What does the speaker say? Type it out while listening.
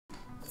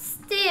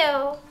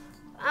too.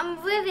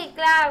 I'm really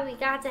glad we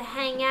got to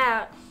hang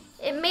out.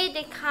 It made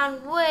the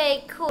con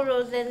way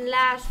cooler than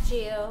last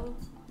year.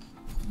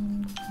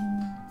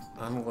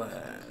 I'm glad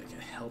I could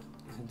help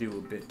do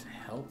a bit to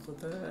help with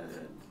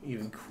that.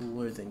 Even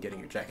cooler than getting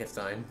your jacket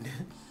signed.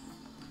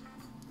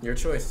 Your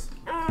choice.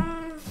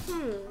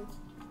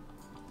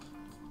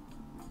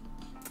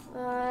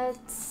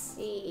 Let's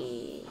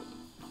see.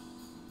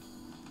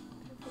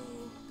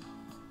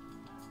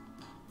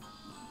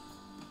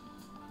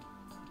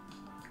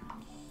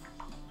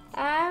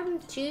 I'm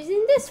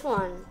choosing this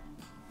one.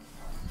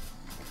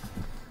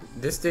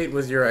 This date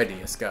was your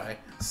idea, Sky,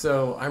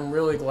 so I'm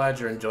really glad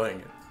you're enjoying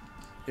it.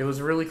 It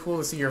was really cool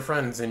to see your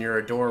friends and you're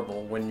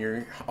adorable when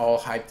you're all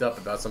hyped up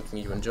about something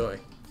you enjoy.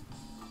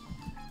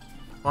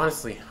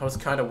 Honestly, I was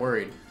kind of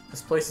worried.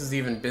 This place is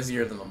even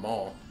busier than the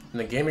mall, and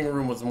the gaming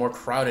room was more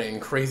crowded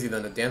and crazy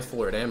than the dance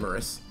floor at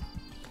Amourous.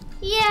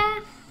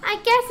 Yeah, I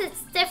guess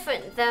it's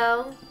different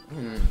though.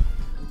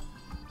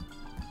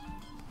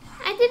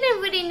 I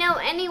didn't really know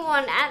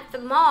anyone at the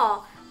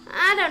mall.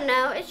 I don't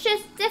know, it's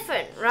just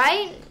different,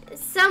 right?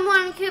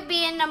 Someone could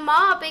be in the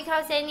mall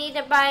because they need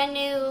to buy a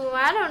new,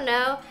 I don't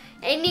know,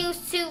 a new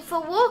suit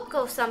for work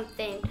or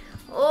something.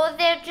 Or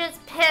they're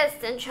just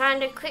pissed and trying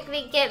to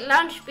quickly get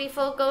lunch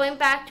before going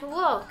back to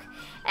work.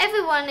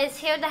 Everyone is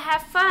here to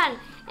have fun,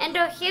 and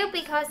they're here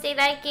because they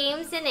like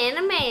games and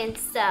anime and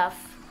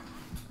stuff.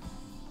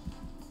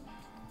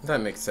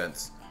 That makes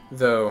sense.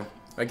 Though,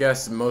 I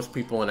guess most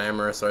people in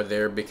Amourous are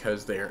there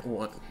because they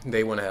want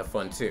to have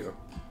fun too.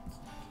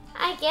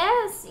 I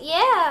guess,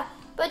 yeah.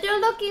 But they're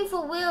looking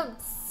for weird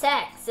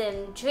sex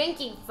and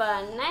drinking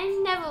fun. I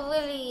never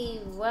really,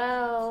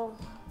 well...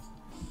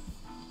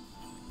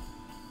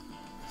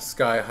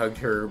 Sky hugged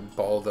her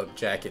balled-up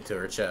jacket to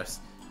her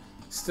chest,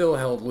 still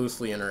held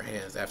loosely in her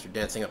hands after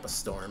dancing up a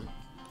storm.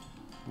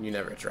 You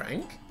never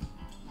drank?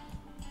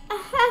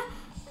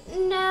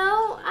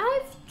 No,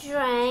 I've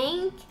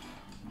drank.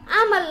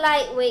 I'm a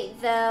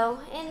lightweight though,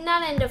 and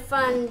not in the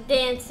fun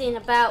dancing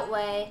about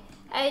way.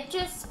 I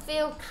just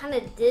feel kind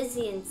of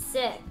dizzy and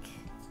sick.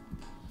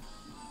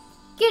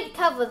 Good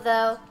cover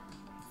though,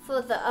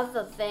 for the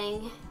other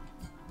thing.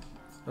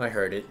 I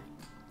heard it.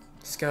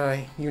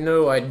 Sky, you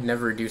know I'd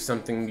never do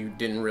something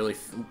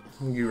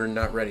you were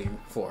not ready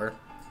for.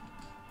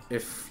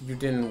 If you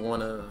didn't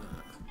wanna...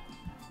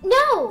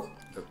 No!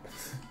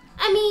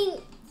 I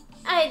mean,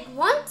 I'd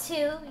want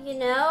to, you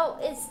know.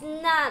 It's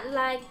not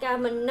like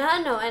I'm a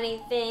nun or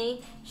anything.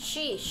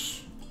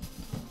 Sheesh.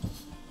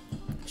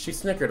 She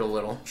snickered a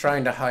little,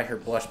 trying to hide her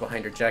blush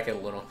behind her jacket a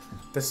little.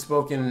 The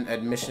spoken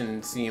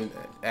admission seemed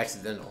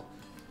accidental,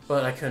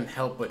 but I couldn't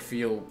help but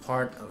feel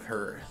part of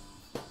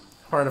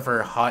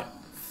her hot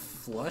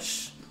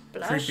flush?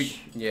 Blush?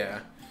 Creepy, yeah.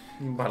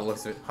 By the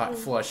looks of it, hot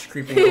flush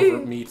creeping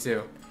over me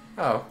too.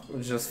 Oh, I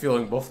was just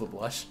feeling both the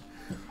blush.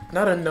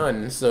 Not a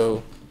nun,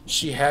 so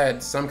she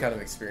had some kind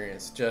of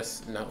experience,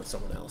 just not with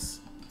someone else.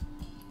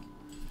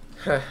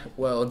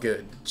 Well,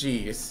 good.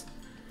 Jeez.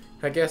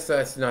 I guess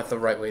that's not the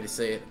right way to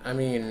say it. I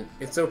mean,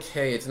 it's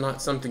okay, it's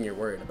not something you're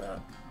worried about.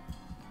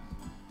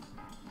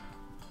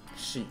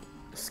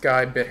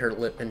 Sky bit her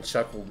lip and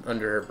chuckled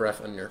under her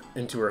breath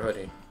into her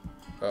hoodie.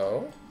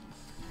 Oh?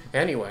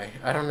 Anyway,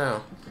 I don't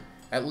know.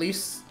 At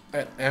least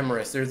at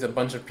Amourous, there's a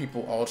bunch of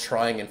people all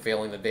trying and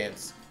failing to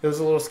dance. It was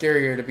a little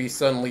scarier to be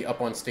suddenly up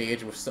on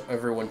stage with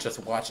everyone just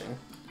watching.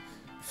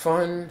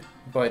 Fun,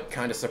 but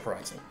kind of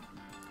surprising.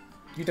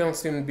 You don't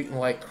seem to be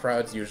like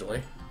crowds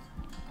usually.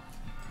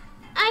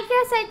 I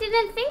guess I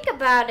didn't think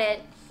about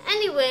it.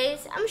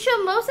 Anyways, I'm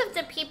sure most of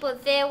the people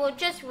there were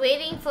just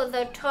waiting for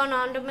the turn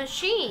on the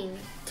machine.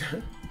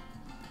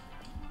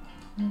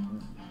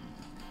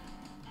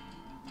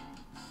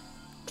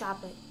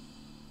 Drop it.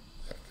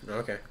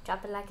 Okay.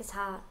 Drop it like it's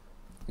hot.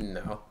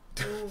 No.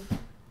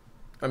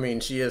 I mean,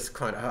 she is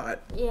kind of hot.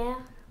 Yeah.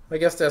 I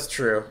guess that's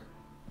true.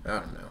 I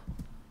don't know.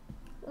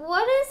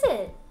 What is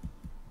it?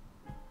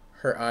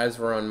 Her eyes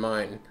were on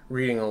mine,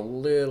 reading a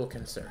little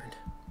concerned.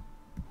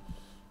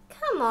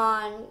 Come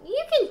on,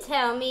 you can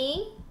tell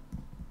me.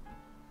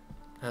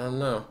 I don't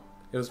know.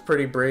 It was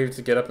pretty brave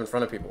to get up in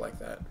front of people like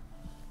that.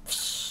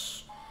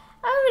 Psh,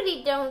 I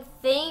really don't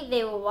think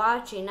they were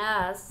watching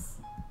us.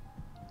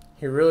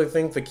 You really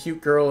think the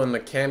cute girl in the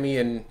cami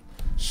and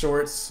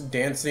shorts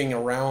dancing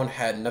around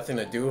had nothing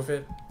to do with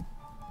it?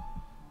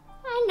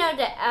 I know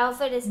the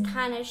outfit is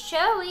kind of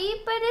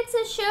showy, but it's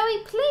a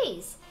showy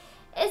place.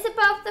 It's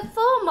about the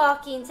full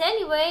markings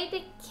anyway.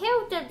 The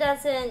character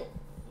doesn't...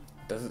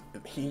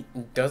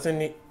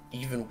 Doesn't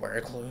even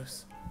wear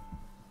clothes?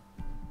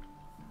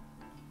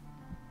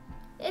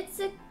 It's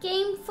a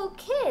game for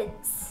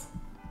kids.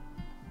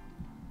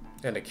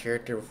 And a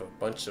character with a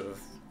bunch of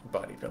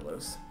body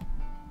pillows.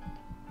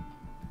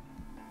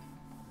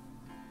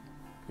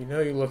 You know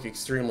you look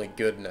extremely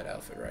good in that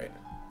outfit, right?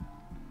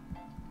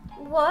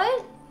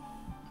 What?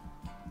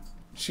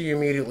 She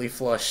immediately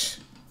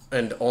flushed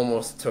and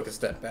almost took a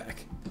step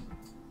back.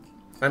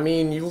 I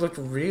mean, you look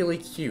really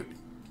cute,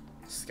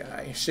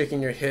 Sky,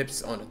 shaking your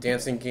hips on a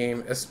dancing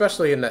game,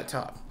 especially in that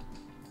top.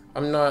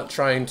 I'm not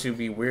trying to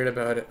be weird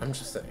about it, I'm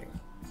just saying.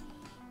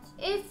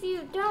 If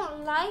you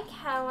don't like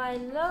how I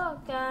look,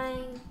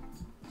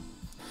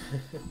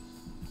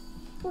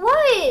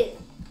 What?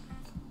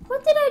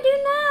 What did I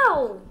do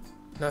now?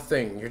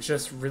 Nothing. You're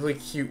just really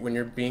cute when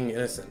you're being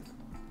innocent.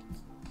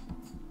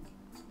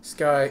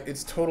 Sky,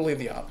 it's totally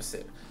the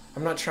opposite.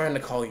 I'm not trying to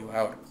call you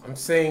out. I'm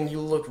saying you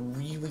look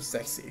really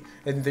sexy,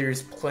 and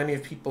there's plenty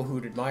of people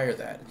who'd admire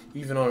that,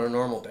 even on a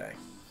normal day.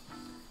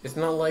 It's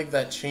not like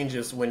that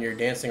changes when you're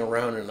dancing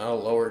around in a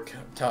lower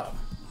top.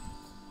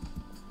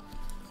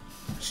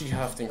 She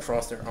huffed and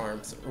crossed her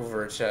arms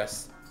over her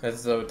chest,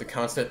 as though the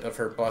concept of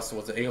her bust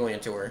was alien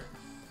to her.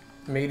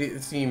 Made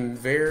it seem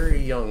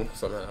very young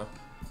somehow.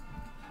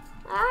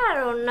 I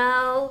don't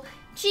know.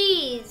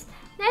 Jeez,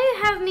 now you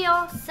have me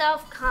all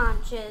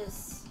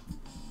self-conscious.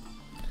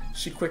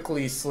 She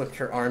quickly slipped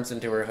her arms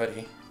into her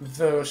hoodie,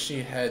 though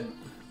she had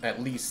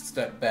at least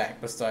stepped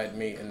back beside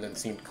me and then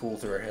seemed cool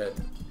to her head.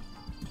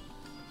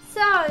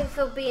 Sorry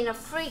for being a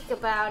freak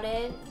about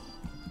it.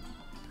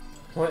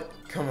 What?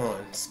 Come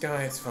on,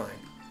 Sky, it's fine.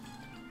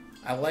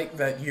 I like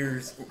that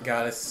you've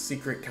got a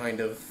secret kind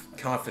of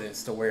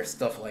confidence to wear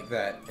stuff like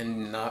that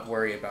and not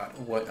worry about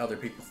what other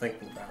people think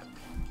about.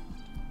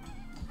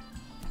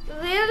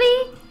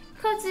 Really?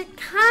 Because it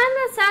kind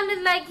of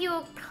sounded like you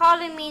were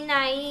calling me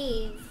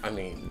naive. I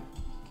mean,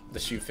 the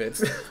shoe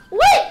fits.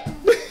 What?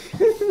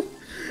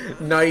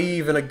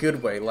 Naive in a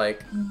good way,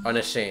 like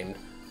unashamed.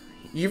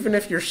 Even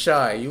if you're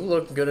shy, you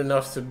look good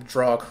enough to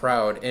draw a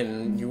crowd,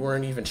 and you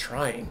weren't even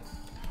trying.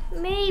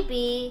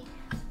 Maybe.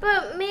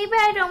 But maybe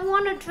I don't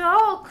want to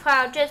draw a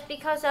crowd just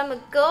because I'm a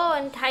girl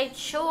in tight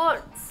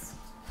shorts.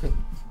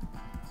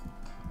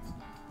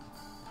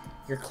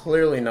 You're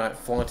clearly not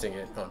flaunting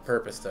it on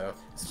purpose, though.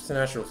 It's just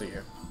natural to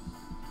you.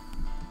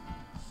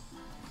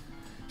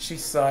 She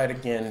sighed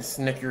again,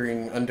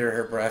 snickering under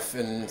her breath,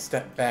 and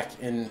stepped back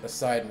in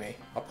beside me,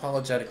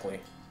 apologetically,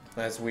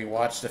 as we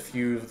watched a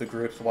few of the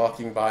groups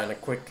walking by in a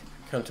quick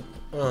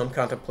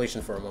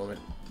contemplation for a moment.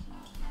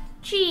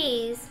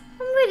 Jeez,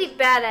 I'm really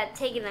bad at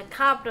taking a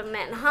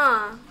compliment,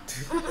 huh?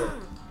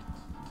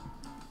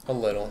 A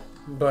little,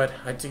 but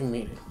I do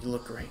mean it. You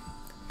look great.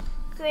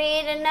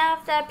 Great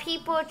enough that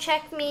people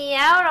check me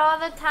out all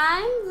the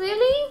time?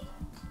 Really?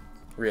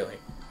 Really.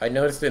 I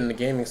noticed it in the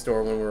gaming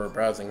store when we were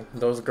browsing.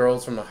 Those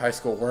girls from the high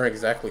school weren't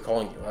exactly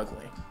calling you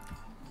ugly.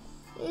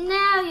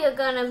 Now you're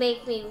gonna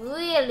make me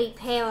really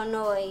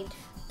paranoid.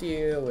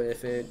 Deal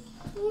with it.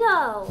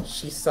 No.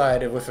 She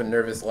sighed with a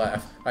nervous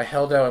laugh. I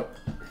held out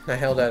a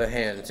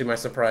hand, and to my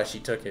surprise she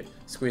took it,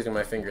 squeezing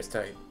my fingers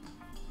tight.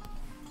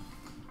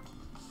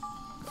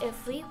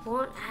 If we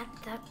weren't at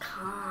the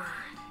con.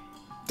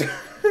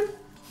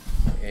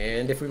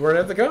 And if we weren't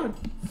at the con.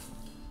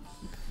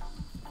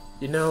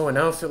 You know, an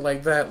outfit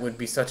like that would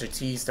be such a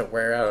tease to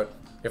wear out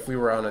if we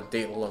were on a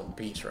date along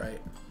the beach, right?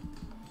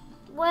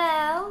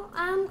 Well,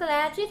 I'm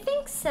glad you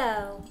think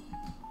so.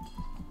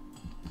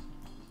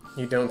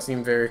 You don't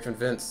seem very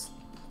convinced.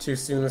 Too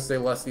soon to say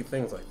lusty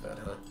things like that,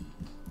 huh?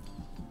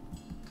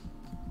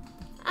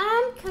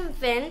 I'm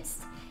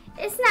convinced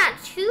it's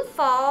not too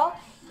far,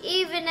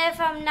 even if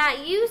I'm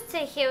not used to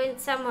hearing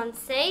someone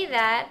say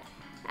that.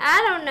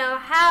 I don't know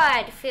how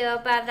I'd feel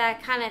about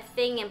that kind of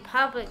thing in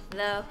public,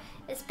 though,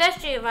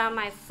 especially around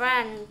my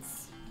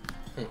friends.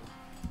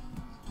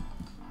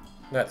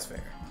 That's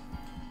fair.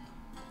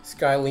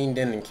 Sky leaned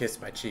in and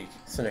kissed my cheek,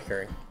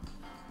 snickering.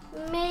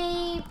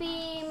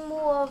 Maybe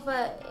more of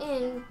a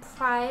in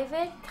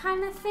private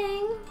kind of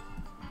thing?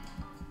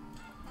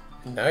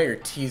 Now you're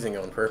teasing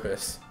on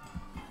purpose.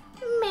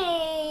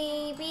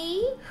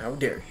 Maybe. How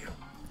dare you?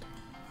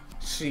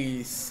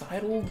 She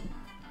sidled.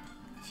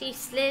 She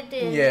slid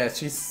in. Yeah,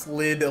 she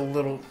slid in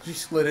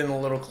a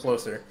little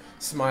closer,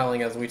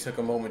 smiling as we took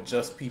a moment,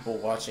 just people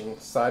watching,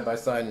 side by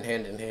side and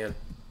hand in hand.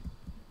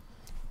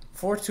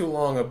 For too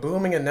long, a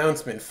booming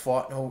announcement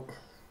fought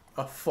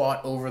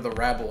over the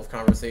rabble of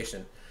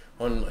conversation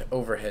on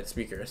overhead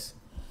speakers.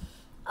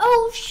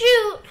 Oh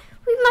shoot!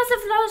 We must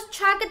have lost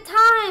track of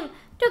time.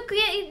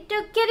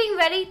 They're getting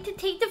ready to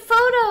take the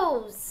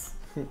photos.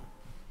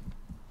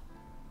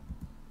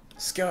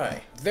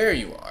 Sky, there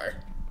you are.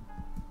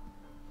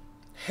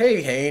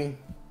 Hey, Hane.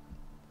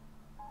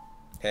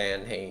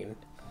 Hane.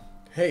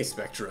 Hey,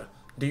 Spectra.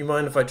 Do you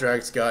mind if I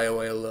drag Sky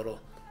away a little?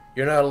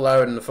 You're not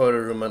allowed in the photo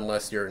room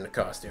unless you're in a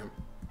costume.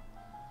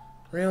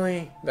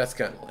 Really? That's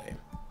kind of lame.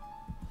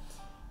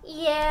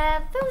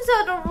 Yeah, those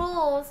are the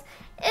rules.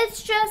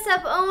 It's dress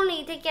up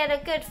only to get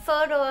a good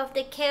photo of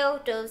the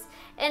characters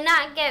and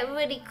not get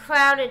really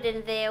crowded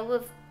in there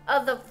with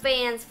other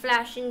fans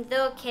flashing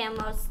their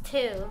cameras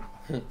too.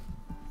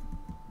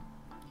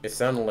 It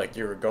sounded like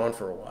you were gone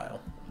for a while.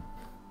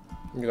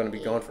 You're gonna be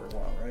gone for a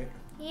while, right?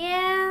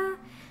 Yeah.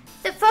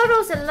 The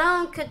photos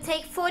alone could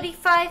take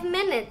 45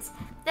 minutes.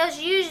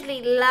 There's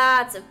usually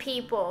lots of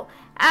people.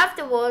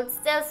 Afterwards,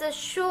 there's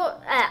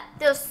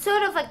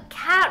sort of a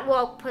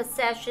catwalk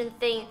procession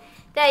thing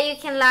that you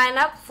can line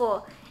up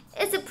for.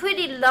 It's a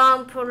pretty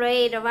long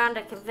parade around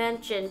the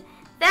convention.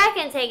 That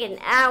can take an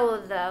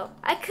hour, though.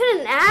 I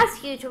couldn't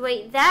ask you to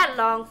wait that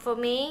long for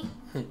me.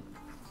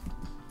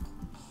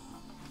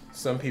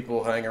 Some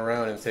people hang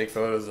around and take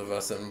photos of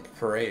us in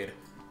parade.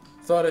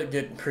 Thought it'd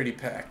get pretty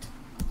packed.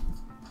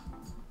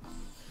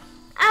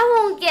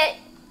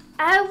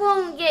 I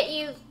won't get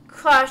you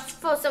crushed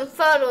for some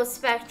photos,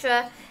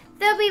 Spectra.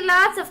 There'll be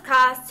lots of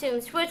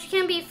costumes, which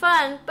can be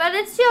fun, but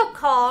it's your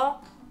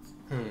call.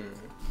 I'm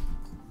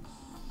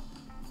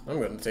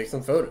gonna take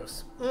some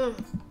photos.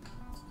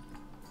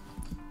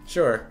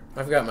 Sure,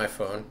 I've got my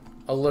phone.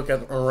 I'll look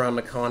around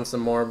the con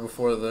some more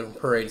before the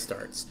parade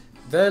starts.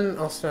 Then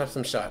I'll snap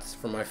some shots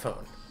from my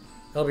phone.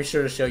 I'll be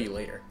sure to show you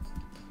later.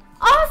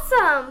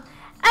 Awesome!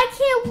 I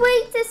can't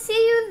wait to see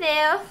you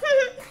there.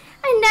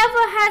 I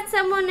never had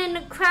someone in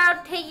the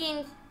crowd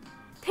taking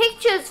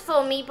pictures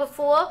for me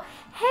before.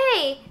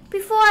 Hey,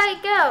 before I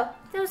go,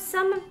 there's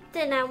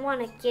something I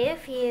want to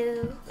give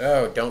you.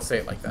 Oh, don't say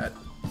it like that.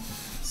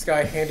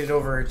 Sky handed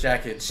over her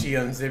jacket. She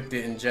unzipped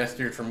it and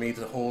gestured for me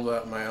to hold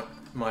up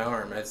my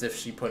arm as if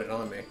she put it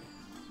on me.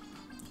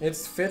 It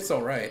fits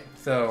alright,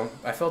 though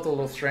I felt a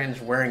little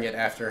strange wearing it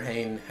after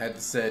Hayne had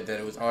said that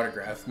it was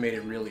autographed, made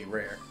it really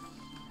rare.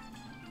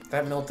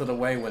 That melted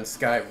away when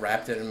Sky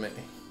wrapped it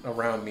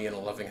around me in a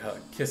loving hug,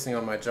 kissing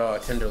on my jaw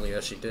tenderly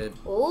as she did.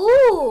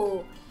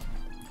 Ooh,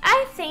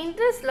 I think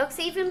this looks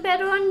even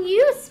better on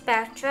you,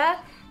 Spectra.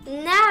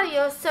 Now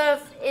you're sort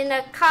of in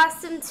a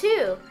costume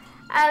too.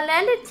 I'll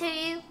lend it to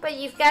you, but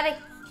you've got to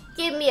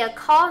give me a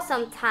call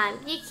sometime.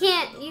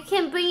 You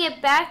can bring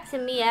it back to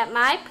me at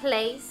my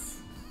place.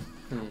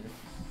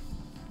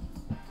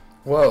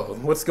 Whoa,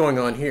 what's going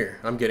on here?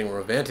 I'm getting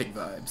romantic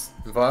vibes.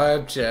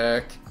 Vibe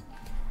check.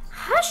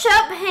 Hush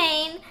up,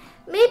 Hayne.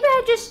 Maybe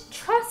I just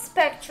trust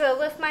Spectra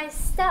with my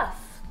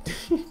stuff.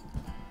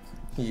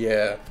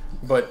 Yeah,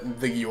 but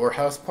the your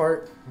house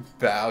part?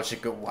 Bow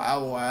chicka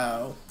wow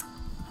wow.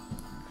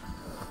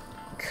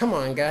 Come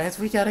on, guys,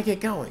 we gotta get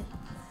going.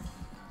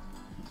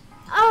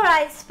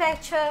 Alright,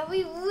 Spectra,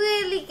 we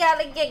really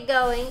gotta get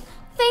going.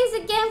 Thanks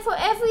again for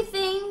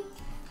everything.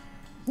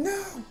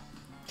 No!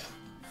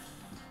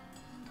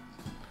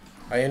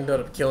 I ended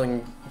up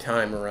killing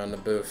time around the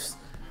booths.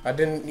 I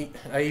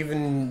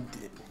even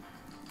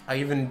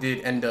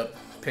did end up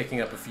picking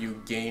up a few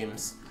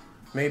games.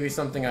 Maybe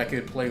something I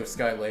could play with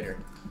Sky later.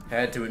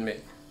 Had to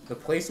admit, the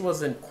place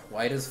wasn't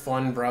quite as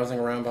fun browsing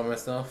around by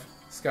myself.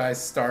 Sky's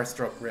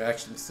starstruck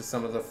reactions to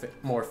some of the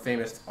more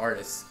famous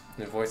artists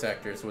and voice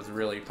actors was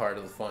really part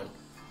of the fun.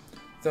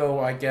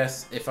 Though I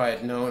guess if I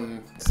had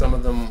known some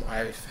of them,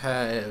 I'd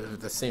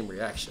have the same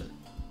reaction.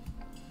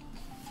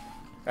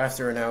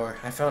 After an hour,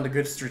 I found a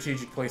good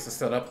strategic place to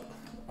set up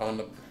on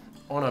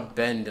a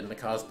bend in the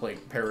cosplay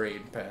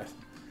parade path,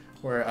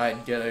 where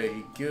I'd get a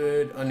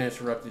good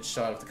uninterrupted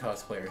shot of the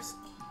cosplayers.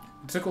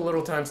 It took a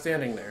little time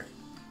standing there,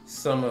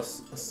 some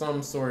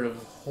sort of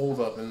hold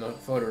up in the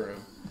photo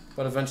room,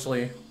 but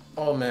eventually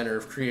all manner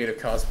of creative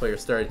cosplayers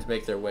started to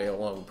make their way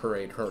along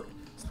the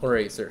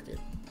parade circuit.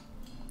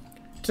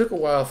 It took a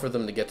while for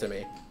them to get to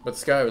me, but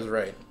Sky was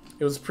right.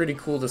 It was pretty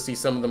cool to see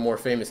some of the more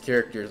famous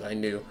characters I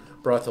knew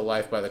brought to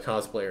life by the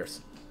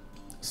cosplayers.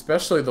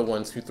 Especially the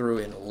ones who threw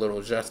in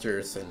little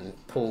gestures and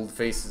pulled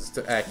faces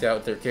to act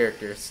out their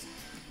characters.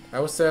 I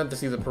was sad to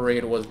see the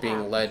parade was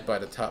being led by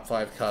the top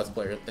 5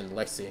 cosplayers and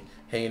Lexi.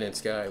 Hayne and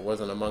Sky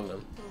wasn't among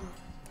them.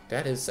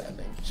 That is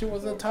saddening. She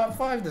wasn't top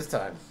 5 this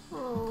time.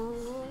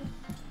 Aww.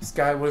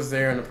 Sky was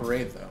there in the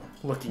parade though,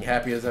 looking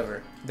happy as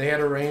ever. They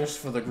had arranged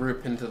for the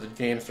group into the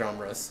games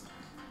genres.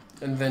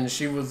 And then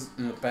she was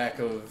in the back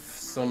of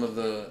some of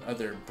the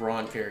other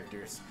Brawn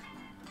characters,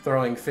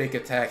 throwing fake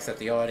attacks at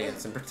the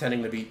audience and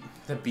pretending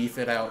to beef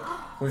it out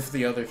with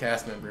the other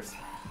cast members.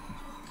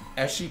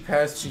 As she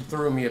passed, she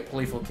threw me a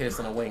playful kiss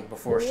and a wink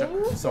before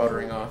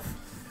sauntering off,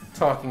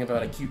 talking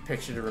about a cute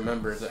picture to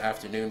remember the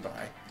afternoon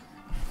by,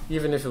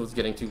 even if it was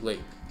getting too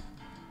late.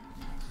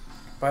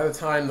 By the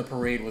time the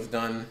parade was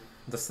done,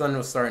 the sun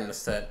was starting to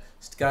set.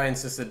 Sky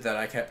insisted that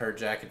I kept her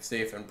jacket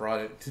safe and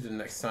brought it to the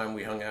next time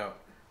we hung out.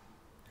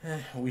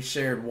 We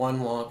shared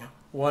one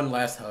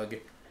last hug,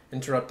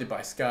 interrupted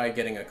by Sky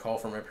getting a call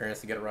from her parents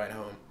to get a ride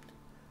home.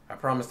 I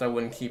promised I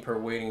wouldn't keep her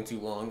waiting too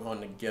long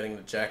on getting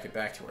the jacket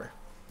back to her.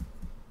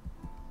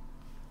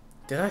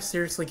 Did I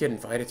seriously get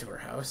invited to her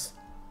house?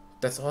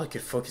 That's all I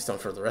could focus on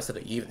for the rest of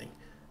the evening.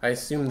 I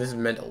assume this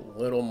meant a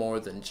little more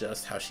than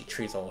just how she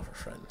treats all of her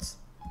friends.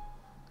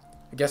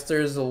 I guess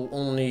there's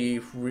only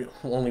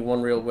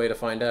one real way to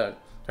find out.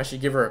 I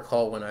should give her a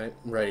call when I'm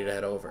ready to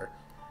head over.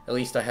 At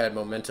least I had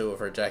memento of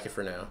her jacket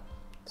for now.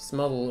 It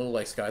smelled a little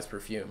like Sky's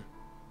perfume.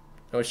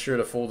 I was sure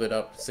to fold it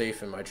up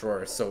safe in my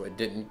drawer so it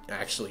didn't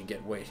actually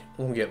get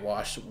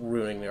washed,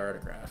 ruining the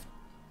autograph.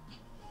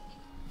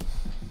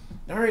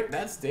 Alright,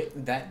 that's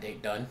that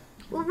date done.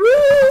 Woo!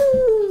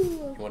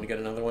 You want to get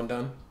another one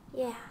done?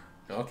 Yeah.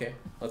 Okay,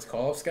 let's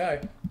call up Sky.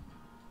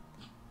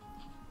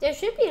 There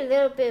should be a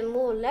little bit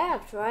more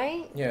left,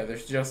 right? Yeah,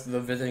 there's just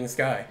the visiting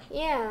Sky.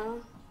 Yeah.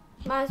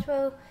 Might as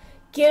well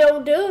get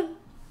on done.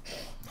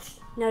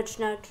 Nudge,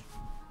 nudge.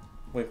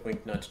 Wink,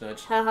 wink, nudge,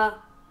 nudge. Haha.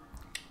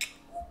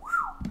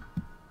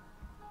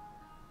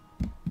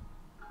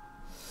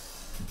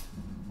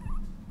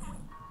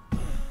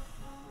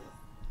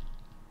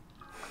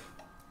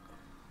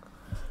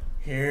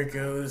 Here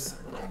goes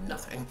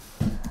nothing.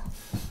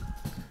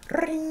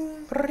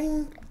 Ring,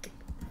 ring.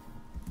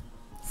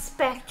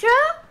 Spectra?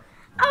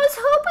 I was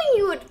hoping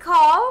you would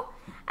call.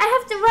 I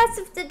have the rest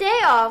of the day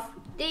off.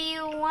 Do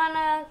you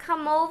wanna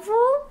come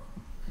over?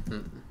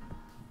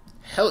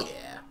 Hell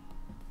yeah.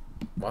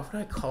 Why would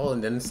I call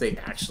and then say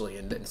actually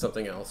and then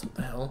something else? What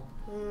the hell?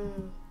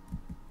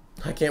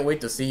 I can't wait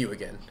to see you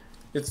again.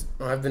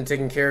 I've been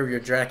taking care of your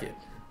jacket.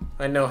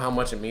 I know how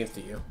much it means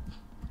to you.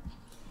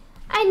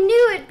 I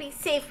knew it'd be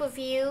safe with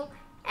you.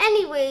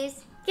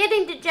 Anyways,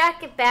 getting the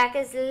jacket back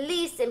is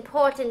least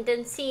important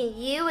than seeing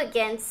you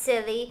again,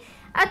 silly.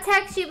 I'll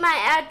text you my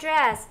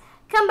address.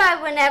 Come by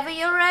whenever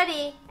you're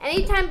ready.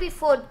 Anytime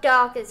before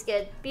dark is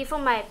good, before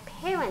my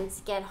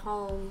parents get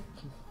home.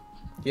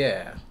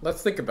 Yeah,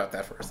 let's think about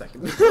that for a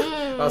second.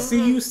 I'll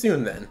see you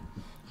soon then.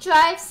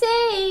 Drive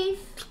safe.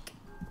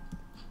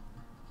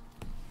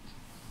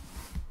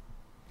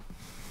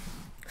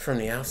 From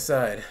the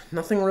outside,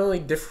 nothing really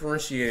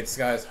differentiated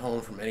Sky's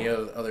home from any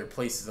other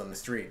places on the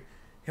street.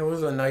 It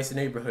was a nice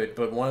neighborhood,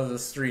 but one of the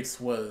streets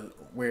was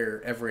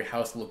where every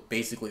house looked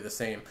basically the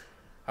same.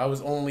 I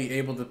was only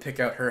able to pick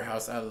out her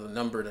house out of the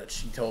number that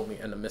she told me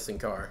and the missing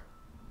car.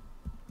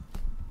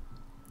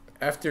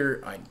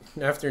 After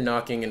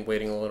knocking and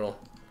waiting a little,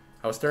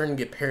 I was starting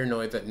to get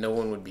paranoid that no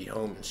one would be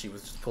home and she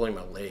was just pulling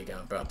my leg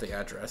out about the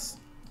address.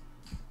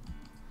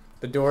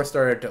 The door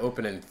started to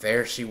open and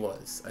there she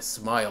was, a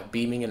smile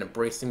beaming and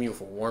embracing me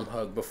with a warm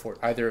hug before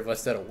either of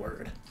us said a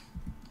word.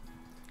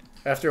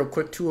 After a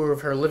quick tour of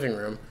her living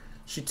room,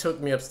 she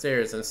took me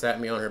upstairs and sat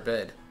me on her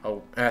bed,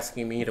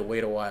 asking me to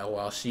wait a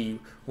while she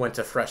went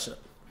to fetch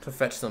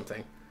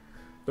something.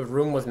 The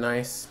room was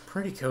nice,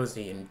 pretty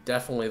cozy, and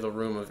definitely the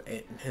room of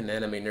an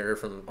anime nerd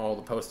from all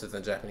the posters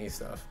and Japanese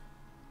stuff.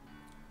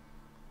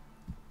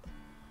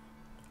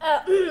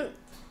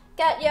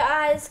 Got your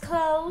eyes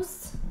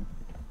closed?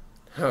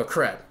 Oh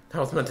crap, I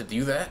was meant to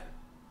do that?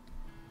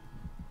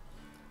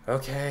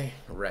 Okay,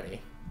 ready.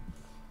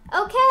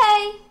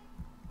 Okay.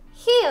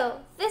 Here,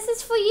 this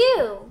is for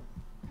you.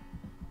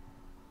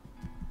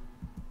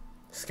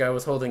 Sky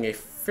was holding a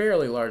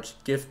fairly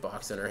large gift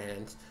box in her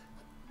hands,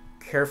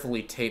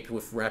 carefully taped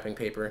with wrapping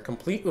paper,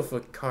 complete with a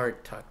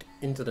card tucked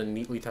into the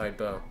neatly tied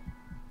bow.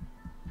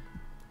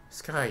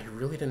 Sky, you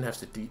really didn't have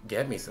to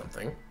get me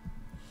something.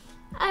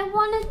 I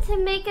wanted to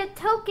make a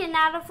token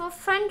out of our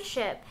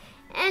friendship.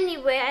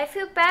 Anyway, I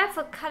feel bad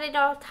for cutting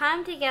our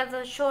time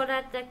together short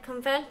at the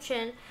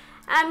convention.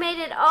 I made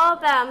it all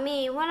about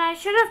me when I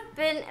should have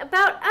been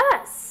about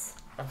us.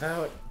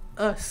 About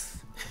us?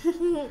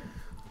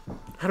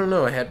 I don't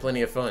know, I had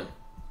plenty of fun.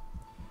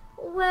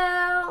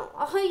 Well,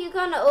 are you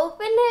gonna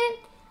open it?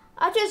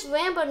 I'll just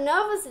ramble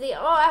nervously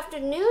all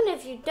afternoon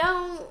if you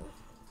don't.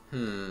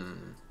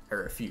 I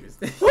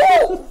refused.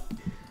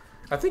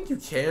 I think you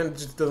can, it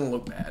just doesn't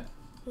look bad.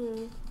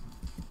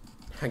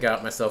 I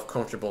got myself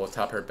comfortable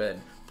atop her bed,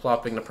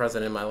 plopping the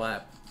present in my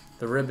lap.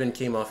 The ribbon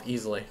came off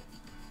easily,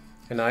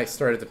 and I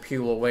started to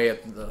peel away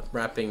at the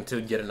wrapping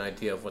to get an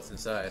idea of what's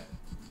inside.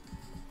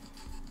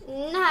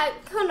 Not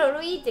gonna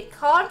read the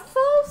card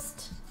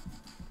first?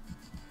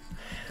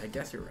 I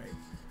guess you're right.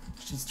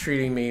 She's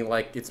treating me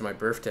like it's my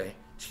birthday.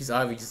 She's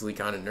obviously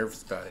kind of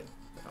nervous about it.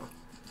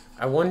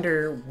 I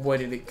wonder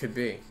what it could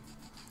be.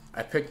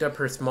 I picked up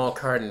her small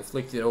card and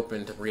flicked it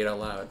open to read out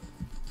loud.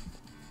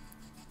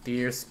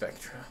 Dear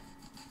Spectra,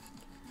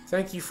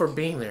 thank you for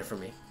being there for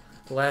me.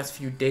 The last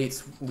few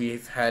dates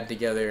we've had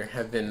together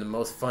have been the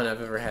most fun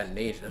I've ever had in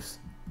ages.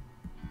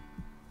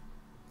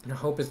 I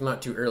hope it's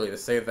not too early to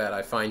say that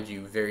I find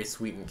you a very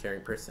sweet and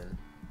caring person.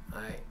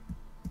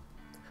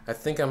 I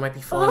think I might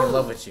be falling in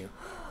love with you.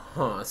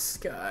 Huh,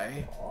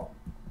 Sky.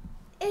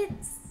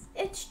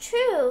 It's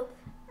true.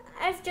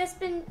 I've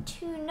just been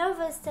too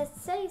nervous to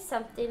say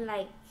something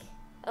like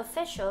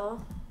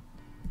official.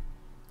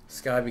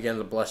 Sky began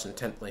to blush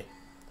intently,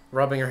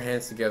 rubbing her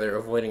hands together,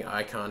 avoiding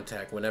eye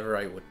contact whenever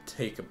I would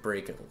take a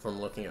break from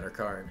looking at her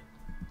card.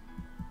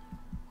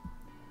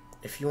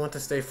 If you want to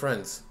stay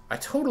friends, I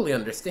totally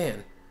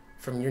understand.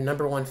 From your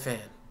 #1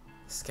 fan,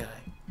 Sky.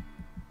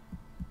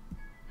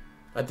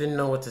 I didn't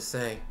know what to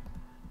say.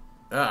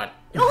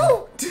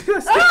 Oh!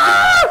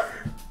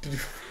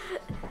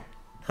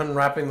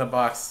 Unwrapping the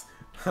box,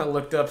 I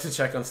looked up to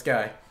check on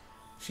Sky.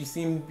 She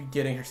seemed to be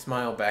getting her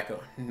smile back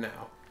on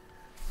now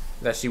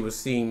that she was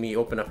seeing me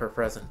open up her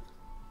present.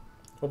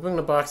 Opening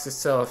the box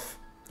itself,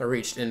 I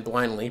reached in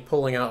blindly,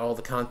 pulling out all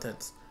the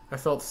contents.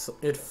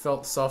 It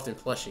felt soft and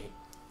plushy,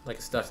 like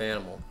a stuffed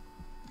animal.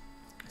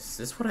 Is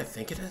this what I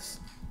think it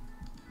is?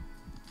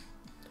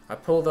 I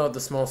pulled out the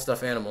small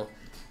stuffed animal.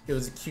 It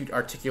was a cute,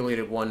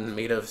 articulated one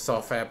made of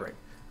soft fabric.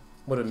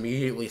 What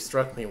immediately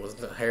struck me was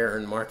the hair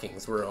and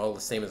markings were all the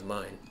same as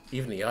mine,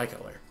 even the eye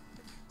color.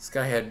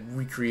 Sky had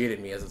recreated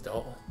me as a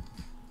doll.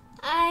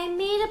 I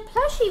made a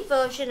plushy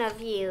version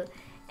of you.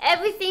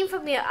 Everything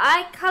from your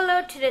eye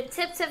color to the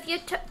tips of your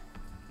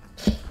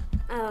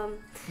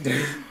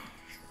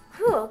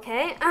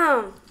okay.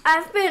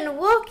 I've been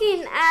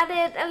working at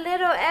it a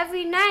little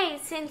every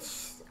night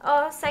since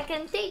our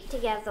second date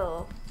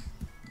together.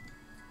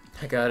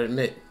 I gotta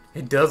admit,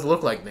 It does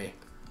look like me.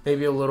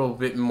 Maybe a little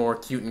bit more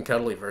cute and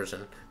cuddly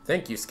version.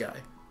 Thank you, Sky.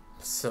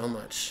 So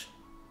much.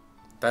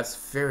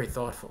 That's very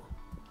thoughtful.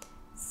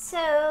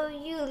 So,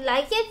 you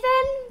like it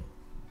then?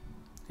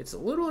 It's a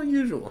little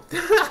unusual.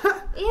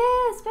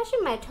 Yeah,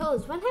 especially my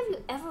toes. When have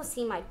you ever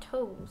seen my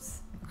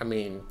toes? I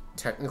mean,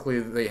 technically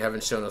they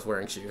haven't shown us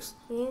wearing shoes.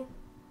 Yeah.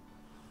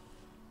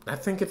 I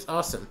think it's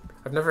awesome.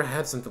 I've never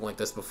had something like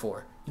this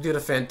before. You did a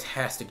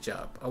fantastic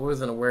job. I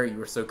wasn't aware you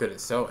were so good at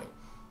sewing.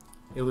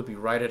 It would be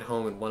right at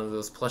home in one of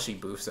those plushie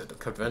booths at the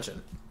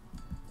convention.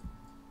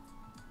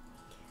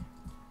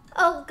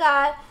 Oh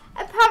god,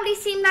 I probably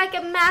seem like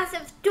a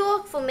massive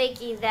dork for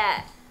making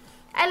that.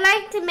 I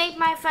like to make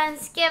my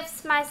friends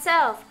gifts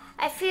myself.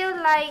 I feel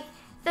like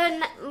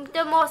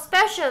they're more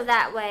special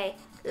that way.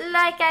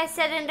 Like I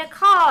said in the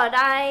card,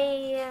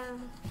 I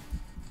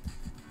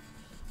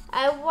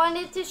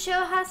wanted to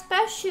show how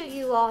special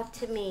you are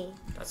to me.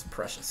 That's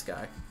precious,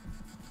 Sky.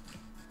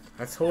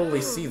 I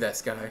totally see that,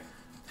 Sky.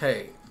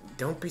 Hey,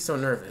 don't be so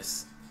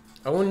nervous.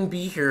 I wouldn't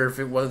be here if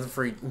it wasn't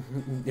for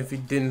if you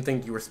didn't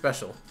think you were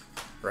special,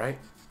 right?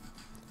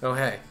 Oh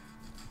hey,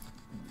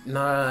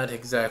 not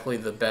exactly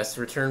the best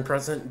return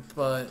present,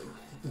 but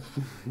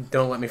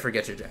don't let me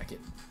forget your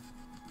jacket.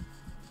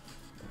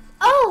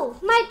 Oh,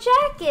 my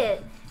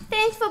jacket!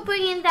 Thanks for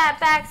bringing that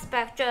back,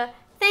 Spectra.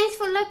 Thanks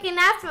for looking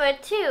after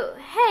it too.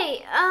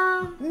 Hey,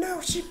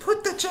 No, she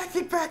put the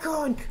jacket back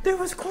on. There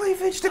was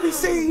cleavage to be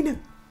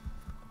seen.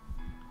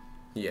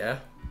 Yeah?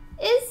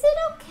 is it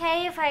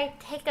okay if I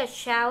take a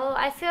shower?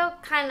 I feel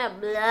kind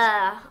of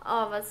blah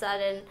all of a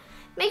sudden.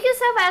 Make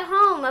yourself at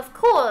home, of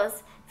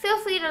course. Feel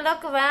free to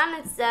look around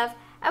and stuff.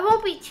 I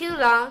won't be too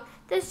long.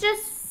 There's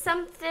just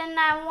something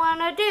I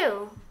want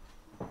to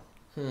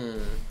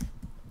do.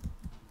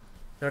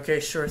 Okay,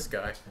 sure,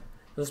 Sky.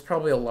 There's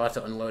probably a lot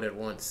to unload at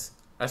once.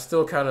 I'm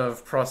still kind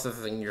of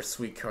processing your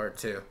sweet card,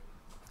 too.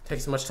 Take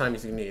as much time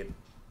as you need.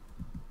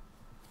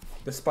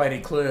 Despite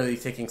it clearly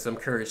taking some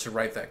courage to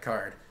write that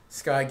card,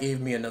 Sky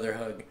gave me another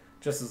hug,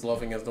 just as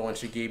loving as the one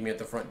she gave me at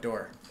the front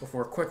door,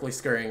 before quickly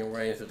scurrying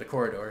away into the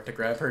corridor to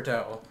grab her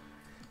towel.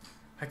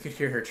 I could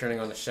hear her turning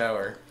on the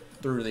shower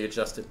through the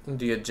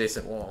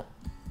adjacent wall.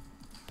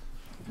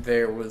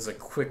 There was a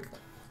quiet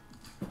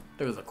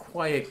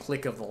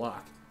click of the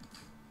lock.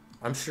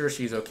 I'm sure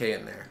she's okay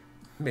in there.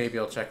 Maybe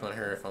I'll check on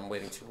her if I'm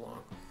waiting too long.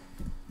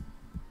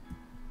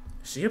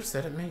 Is she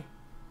upset at me?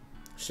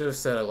 Should have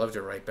said I loved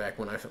her right back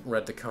when I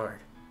read the card.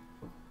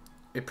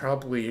 It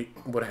probably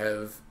would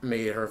have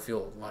made her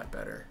feel a lot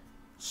better.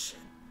 Shit,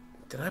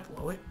 did I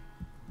blow it?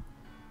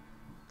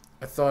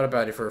 I thought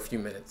about it for a few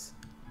minutes.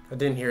 I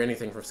didn't hear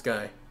anything from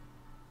Sky.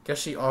 Guess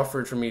she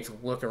offered for me to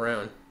look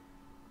around.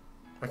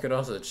 I could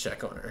also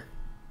check on her.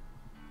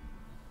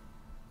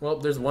 Well,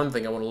 there's one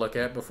thing I want to look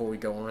at before we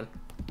go on.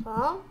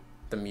 Huh?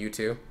 The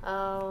Mewtwo.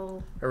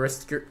 Oh.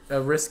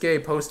 A risque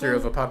poster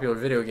of a popular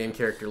video game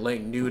character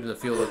laying nude in the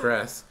field of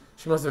grass.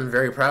 She must have been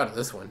very proud of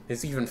this one.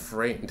 It's even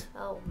framed.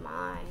 Oh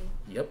my.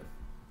 Yep.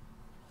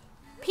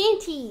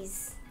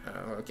 Panties.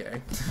 Oh,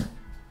 okay.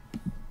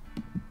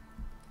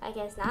 I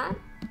guess not.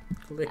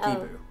 Clicky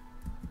boo.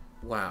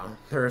 Wow,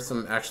 there are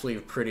some actually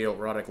pretty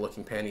erotic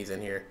looking panties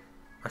in here.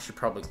 I should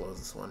probably close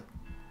this one.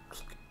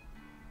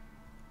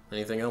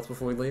 Anything else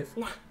before we leave?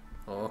 Nah.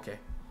 Oh, okay.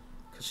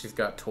 Because she's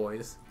got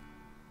toys.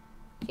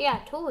 Yeah,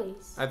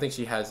 toys. I think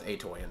she has a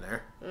toy in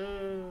there.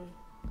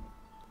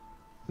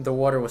 The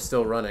water was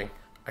still running.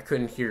 I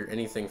couldn't hear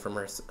anything from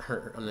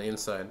her on the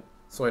inside,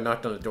 so I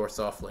knocked on the door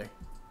softly.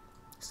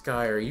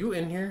 Sky, are you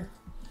in here?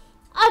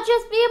 I'll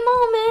just be a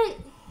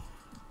moment.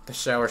 The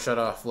shower shut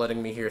off,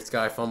 letting me hear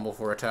Sky fumble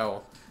for a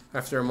towel.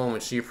 After a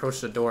moment, she approached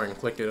the door and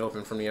clicked it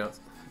open from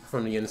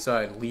the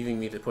inside, leaving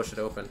me to push it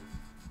open.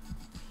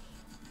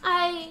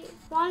 I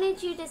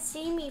wanted you to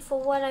see me for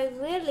what I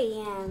really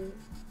am.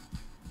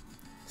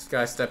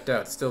 Sky stepped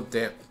out, still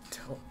damp,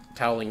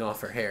 toweling off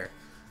her hair.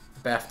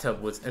 The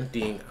bathtub was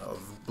emptying of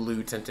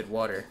blue-tinted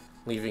water,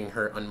 leaving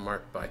her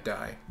unmarked by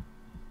dye.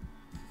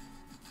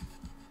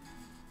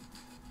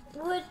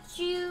 Would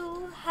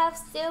you have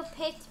still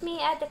picked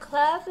me at the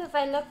club if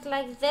I looked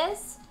like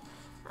this?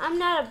 I'm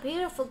not a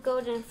beautiful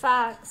golden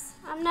fox.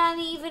 I'm not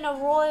even a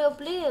royal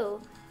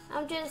blue.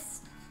 I'm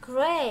just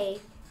gray.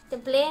 The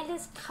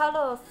blandest color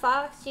of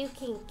fox you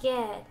can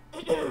get.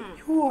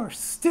 You are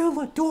still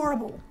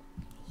adorable.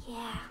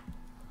 Yeah.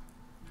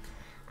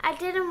 I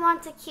didn't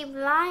want to keep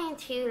lying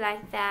to you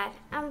like that.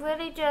 I'm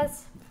really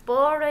just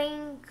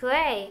boring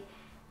gray.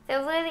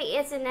 There really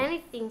isn't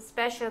anything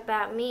special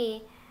about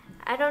me.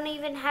 I don't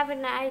even have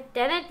an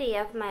identity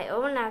of my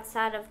own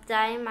outside of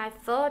dyeing my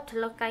fur to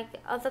look like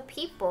other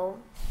people.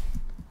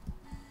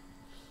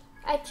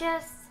 I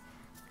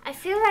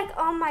feel like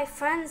all my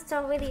friends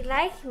don't really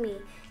like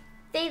me.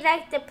 They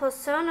like the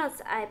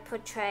personas I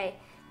portray.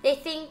 They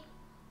think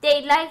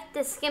they like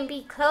the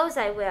skimpy clothes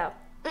I wear.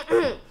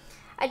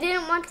 I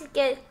didn't want to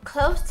get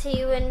close to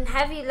you and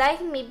have you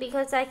like me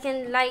because I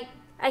can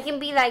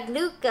be like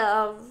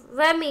Luca or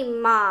Remy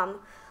Mom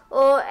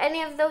or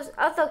any of those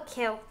other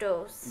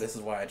characters. This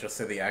is why I just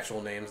say the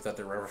actual names that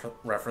they're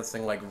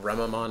referencing, like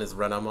Remamon is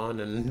Renamon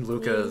and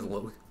Luca is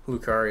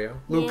Lucario.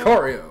 Yeah.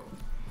 Lucario!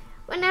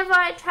 Whenever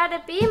I try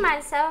to be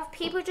myself,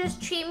 people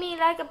just treat me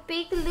like a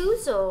big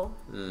loser.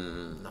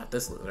 Not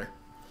this loser.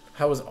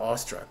 I was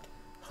awestruck.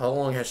 How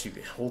long has she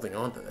been holding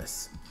on to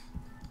this?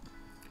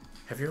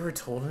 Have you ever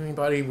told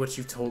anybody what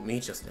you told me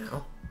just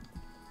now?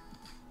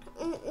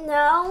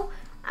 No,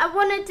 I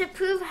wanted to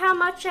prove how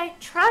much I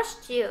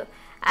trust you.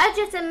 I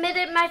just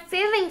admitted my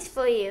feelings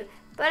for you,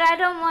 but I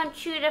don't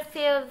want you to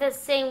feel the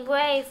same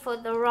way for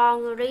the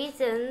wrong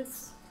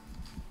reasons.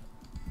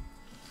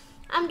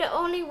 I'm the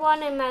only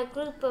one in my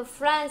group of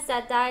friends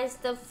that dies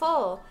the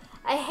fall.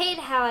 I hate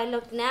how I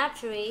look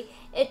naturally.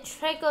 It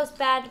triggers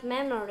bad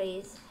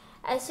memories.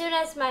 As soon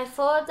as my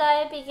fall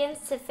dye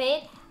begins to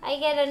fade, I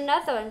get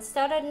another and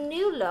start a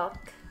new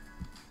look.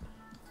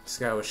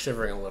 Sky was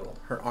shivering a little,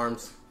 her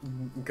arms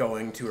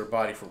going to her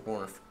body for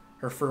warmth.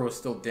 Her fur was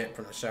still damp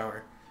from the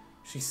shower.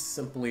 She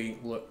simply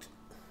looked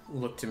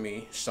to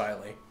me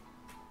shyly,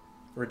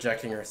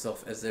 rejecting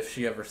herself as if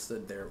she ever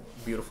stood there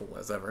beautiful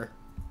as ever.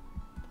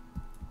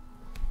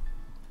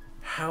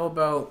 How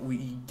about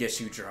we get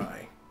you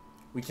dry?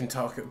 We can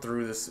talk it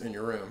through this in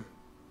your room.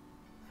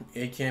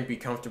 It can't be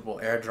comfortable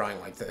air drying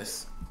like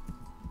this.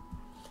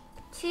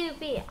 To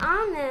be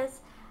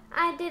honest,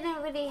 I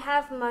didn't really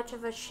have much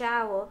of a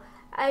shower.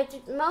 I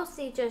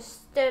mostly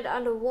just stood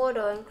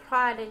underwater and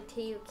cried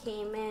until you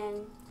came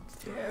in.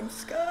 Damn,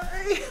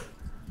 Sky.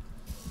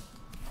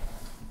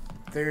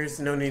 There's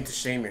no need to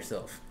shame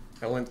yourself.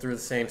 I went through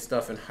the same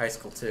stuff in high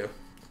school too.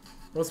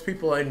 Most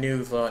people I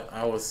knew thought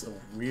I was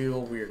a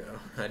real weirdo.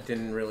 I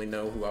didn't really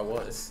know who I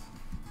was.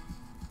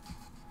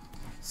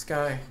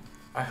 Sky,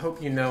 I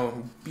hope you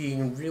know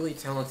being really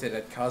talented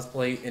at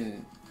cosplay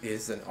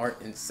is an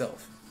art in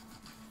itself.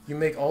 You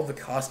make all the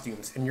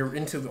costumes and you're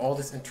into all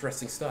this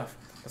interesting stuff.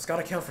 That's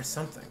gotta count for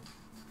something.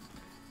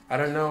 I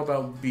don't know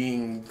about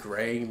being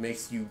gray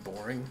makes you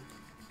boring.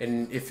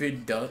 And if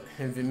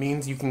it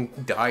means you can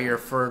dye your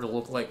fur to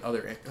look like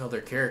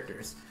other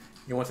characters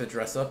you want to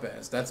dress up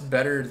as, that's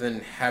better than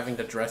having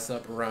to dress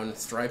up around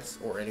stripes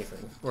or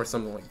anything, or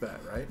something like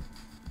that, right?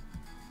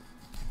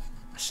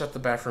 I shut the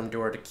bathroom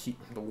door to keep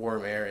the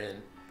warm air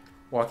in,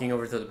 walking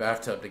over to the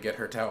bathtub to get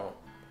her towel.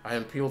 I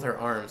unpeeled her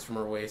arms from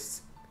her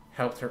waist,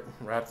 helped her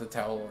wrap the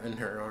towel in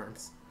her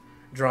arms,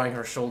 drawing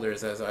her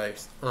shoulders as I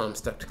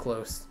stepped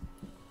close.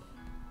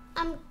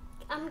 I'm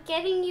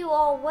getting you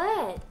all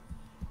wet.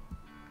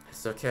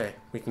 It's okay.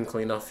 We can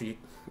clean off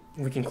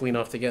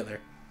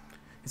together.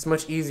 It's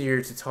much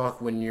easier to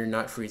talk when you're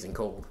not freezing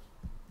cold.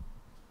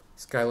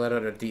 Sky let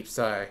out a deep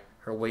sigh,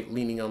 her weight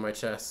leaning on my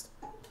chest.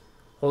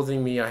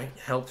 Holding me, I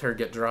helped her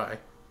get dry.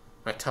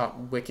 My top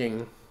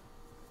wicking?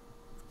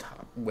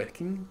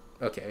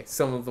 Okay,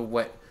 some of the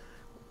wet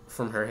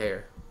from her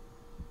hair.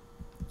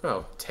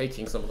 Oh,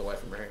 taking some of the wet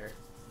from her hair.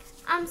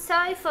 I'm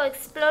sorry for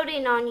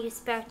exploding on you,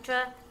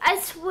 Spectra. I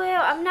swear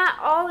I'm not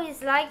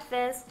always like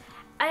this.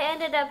 I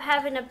ended up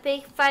having a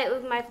big fight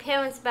with my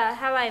parents about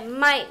how I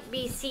might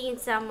be seeing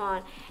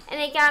someone, and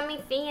it got me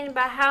thinking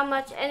about how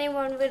much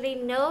anyone really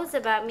knows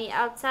about me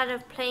outside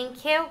of playing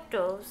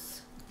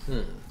characters.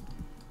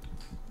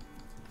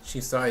 She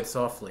sighed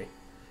softly,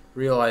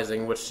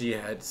 realizing what she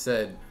had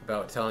said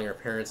about telling her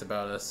parents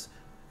about us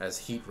as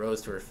heat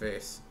rose to her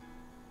face.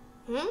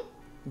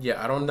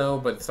 Yeah, I don't know,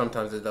 but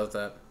sometimes it does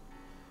that.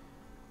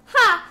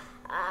 Ha!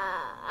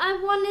 I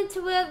wanted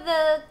to wear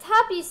the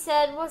top you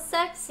said was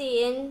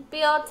sexy and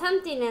be all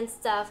tempting and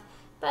stuff,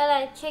 but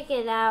I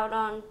chickened out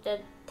on the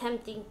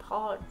tempting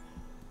part.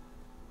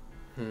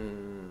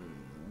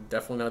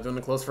 Definitely not doing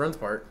the close friends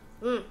part.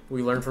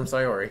 We learned from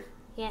Sayori.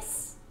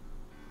 Yes.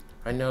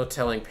 I know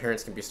telling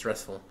parents can be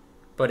stressful,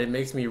 but it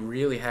makes me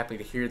really happy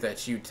to hear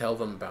that you tell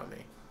them about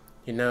me.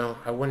 You know,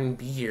 I wouldn't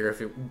be here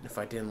if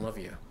I didn't love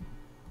you.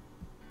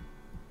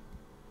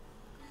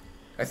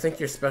 I think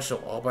you're special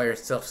all by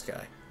yourself,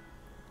 Sky.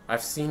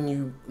 I've seen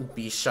you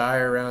be shy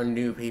around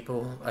new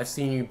people. I've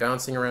seen you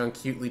bouncing around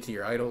cutely to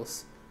your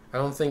idols. I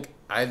don't think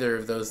either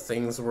of those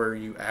things were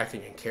you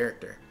acting in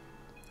character.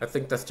 I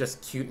think that's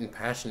just cute and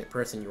passionate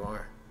person you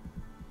are.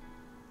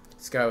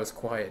 Sky was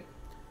quiet.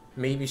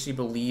 Maybe she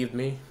believed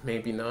me,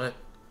 maybe not.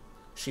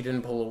 She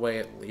didn't pull away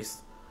at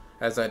least,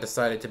 as I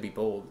decided to be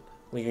bold,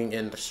 leaning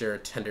in to share a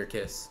tender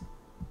kiss.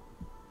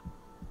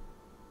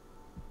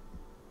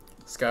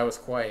 Sky was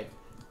quiet.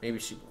 Maybe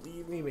she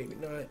believed me, maybe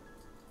not.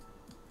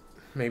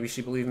 Maybe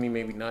she believed me,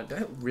 maybe not.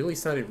 That really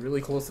sounded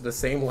really close to the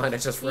same line I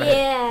just read.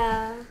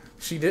 Yeah.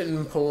 She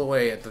didn't pull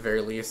away at the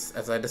very least.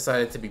 As I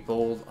decided to be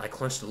bold, I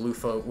clenched the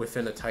loofah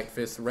within a tight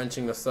fist,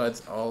 wrenching the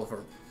suds all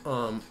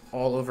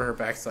over her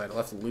backside. I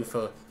left the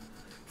loofah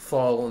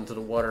fall into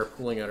the water,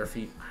 pulling at her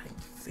feet. I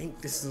think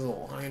this is a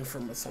line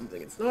from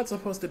something it's not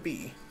supposed to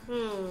be.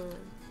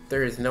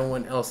 There is no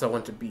one else I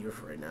want to be with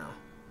right now,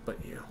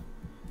 but you.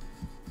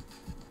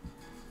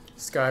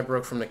 Sky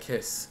broke from the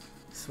kiss,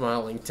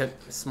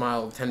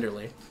 smiled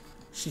tenderly.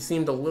 She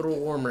seemed a little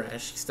warmer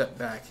as she stepped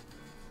back,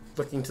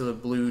 looking to the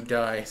blue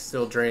dye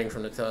still draining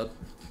from the tub.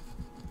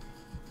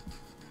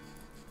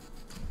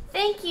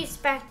 Thank you,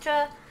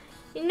 Spectra.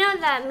 You know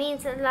that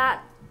means a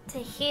lot to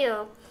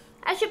heal.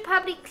 I should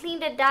probably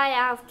clean the dye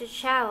out of the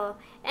shower.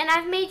 And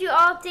I've made you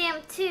all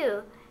damp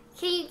too.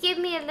 Can you give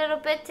me a little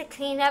bit to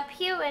clean up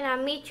here and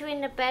I'll meet you in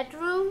the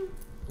bedroom?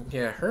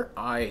 Yeah, her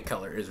eye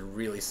color is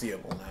really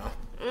seeable now.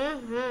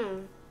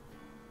 Mm-hmm.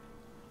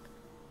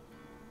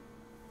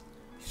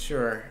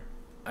 Sure.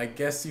 I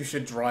guess you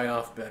should dry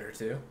off better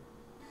too.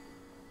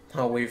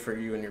 I'll wait for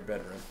you in your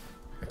bedroom.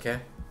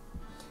 Okay?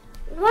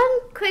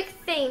 One quick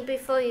thing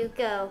before you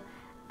go.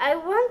 I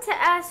want to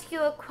ask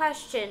you a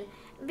question.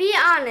 Be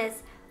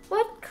honest.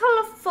 What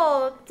color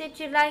fur did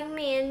you like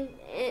me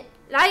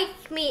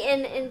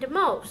in the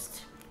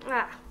most?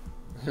 Ah.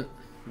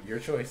 Your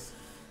choice.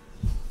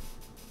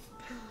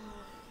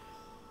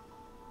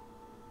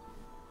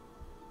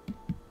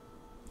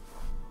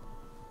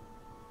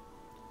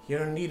 You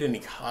don't need any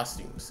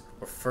costumes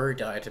or fur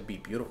dye to be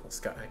beautiful,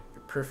 Sky.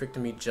 You're perfect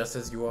to me just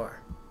as you are.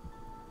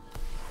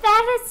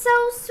 That is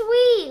so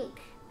sweet.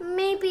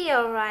 Maybe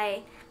you're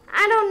right.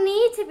 I don't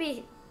need to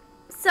be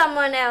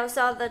someone else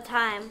all the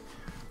time.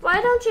 Why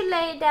don't you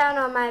lay down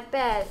on my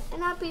bed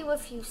and I'll be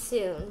with you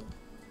soon.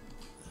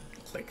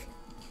 Click.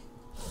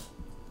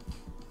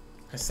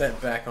 I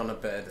sat back on the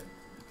bed,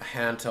 a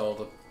hand towel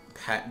to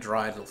pat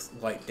dry the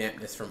light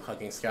dampness from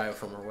hugging Sky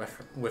from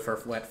with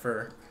her wet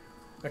fur.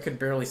 I could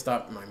barely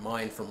stop my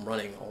mind from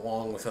running,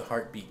 along with a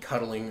heartbeat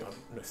cuddling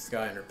the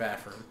Sky in her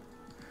bathroom.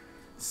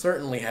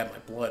 Certainly had my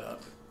blood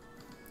up.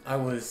 I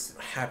was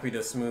happy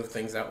to smooth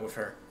things out with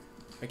her.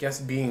 I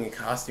guess being in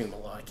costume a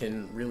lot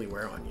can really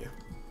wear on you.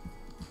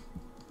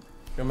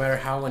 No matter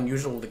how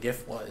unusual the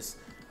gift was,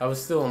 I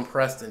was still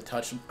impressed and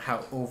touched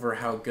over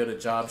how good a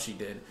job she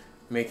did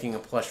making a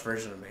plush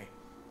version of me.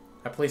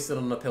 I placed it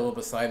on the pillow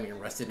beside me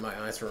and rested my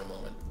eyes for a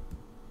moment.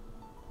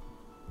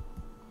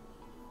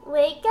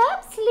 Wake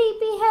up,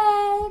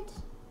 sleepyhead.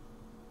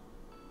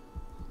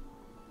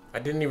 I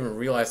didn't even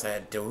realize I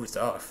had dozed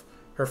off.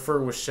 Her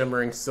fur was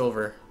shimmering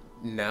silver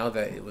now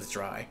that it was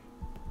dry.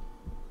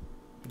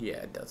 Yeah,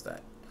 it does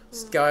that.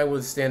 Sky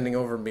was standing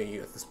over me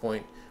at this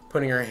point,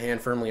 putting her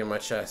hand firmly on my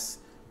chest.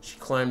 She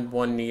climbed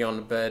one knee on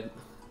the bed,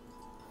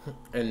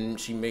 and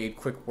she made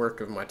quick work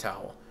of my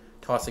towel,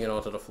 tossing it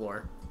onto the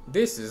floor.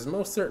 This is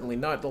most certainly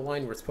not the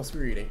line we're supposed to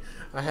be reading.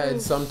 I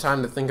had some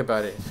time to think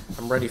about it.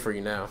 I'm ready for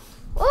you now.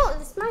 Oh,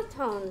 it's my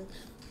turn.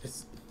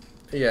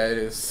 Yeah, it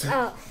is.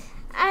 Oh,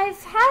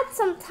 I've had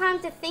some time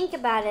to think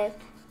about it.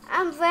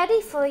 I'm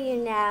ready for you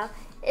now.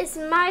 It's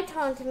my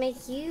turn to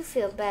make you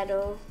feel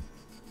better.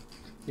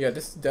 Yeah,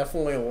 this is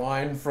definitely a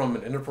line from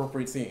an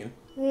inappropriate scene.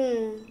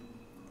 Woo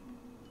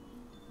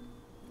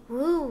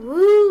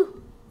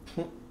woo.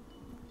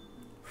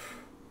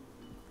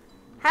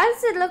 How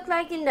does it look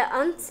like in the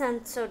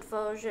uncensored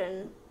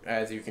version?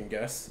 As you can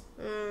guess.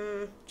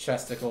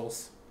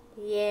 Chesticles.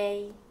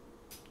 Yay.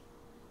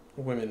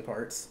 Women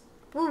parts.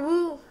 Woo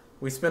woo.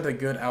 We spent a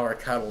good hour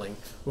cuddling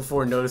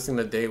before noticing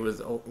the day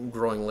was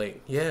growing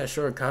late. Yeah,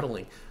 sure,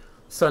 cuddling.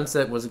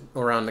 Sunset was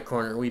around the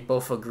corner. We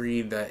both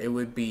agreed that it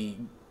would be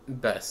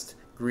best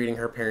greeting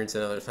her parents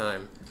another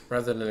time,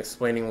 rather than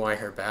explaining why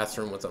her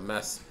bathroom was a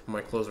mess and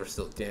my clothes were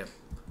still damp.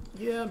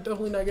 Yeah, I'm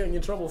definitely not getting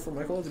in trouble for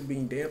my clothes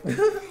being damp.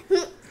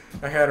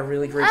 I had a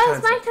really great time. Oh,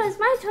 it's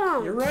my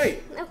turn. You're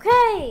right.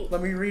 Okay.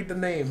 Let me read the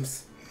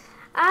names.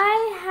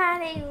 I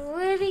had a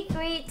really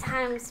great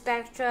time,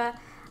 Spectra.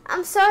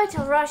 I'm sorry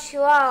to rush you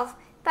off,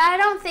 but I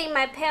don't think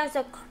my parents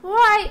are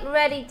quite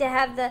ready to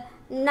have the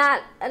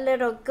not a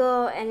little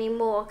girl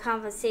anymore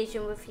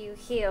conversation with you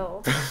here.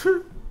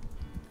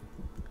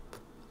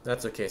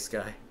 That's okay,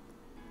 Sky.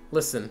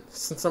 Listen,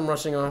 since I'm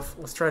rushing off,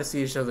 let's try to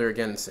see each other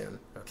again soon,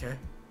 okay?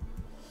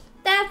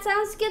 That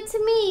sounds good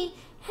to me.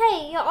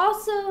 Hey, you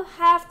also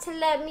have to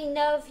let me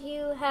know if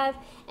you have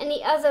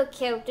any other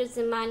characters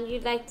in mind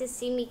you'd like to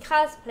see me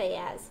cosplay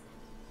as.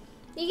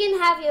 You can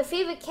have your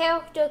favorite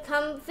character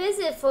come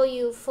visit for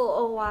you for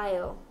a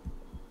while.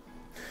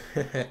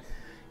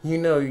 You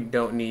know you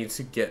don't need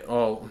to get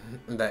all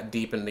that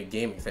deep into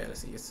gaming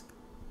fantasies.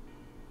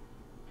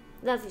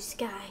 Love you,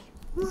 Sky.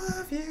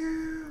 Love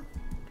you.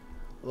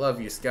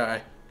 Love you,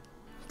 Sky.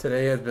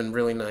 Today has been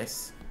really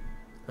nice.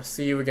 I'll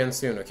see you again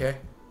soon, okay?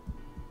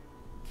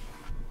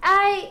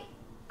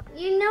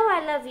 You know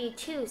I love you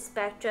too,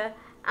 Spectra.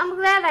 I'm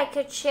glad I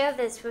could share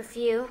this with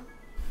you.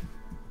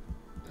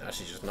 Now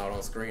she's just not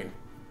on screen.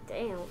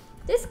 Damn,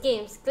 this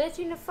game's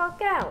glitching the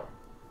fuck out.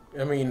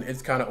 I mean,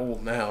 it's kind of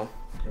old now.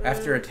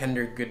 After a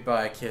tender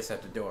goodbye kiss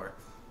at the door,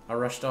 I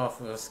rushed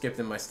off with a skip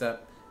in my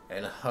step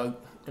and a hug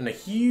and a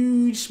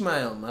huge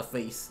smile on my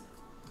face.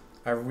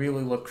 I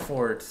really look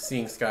forward to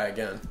seeing Sky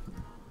again.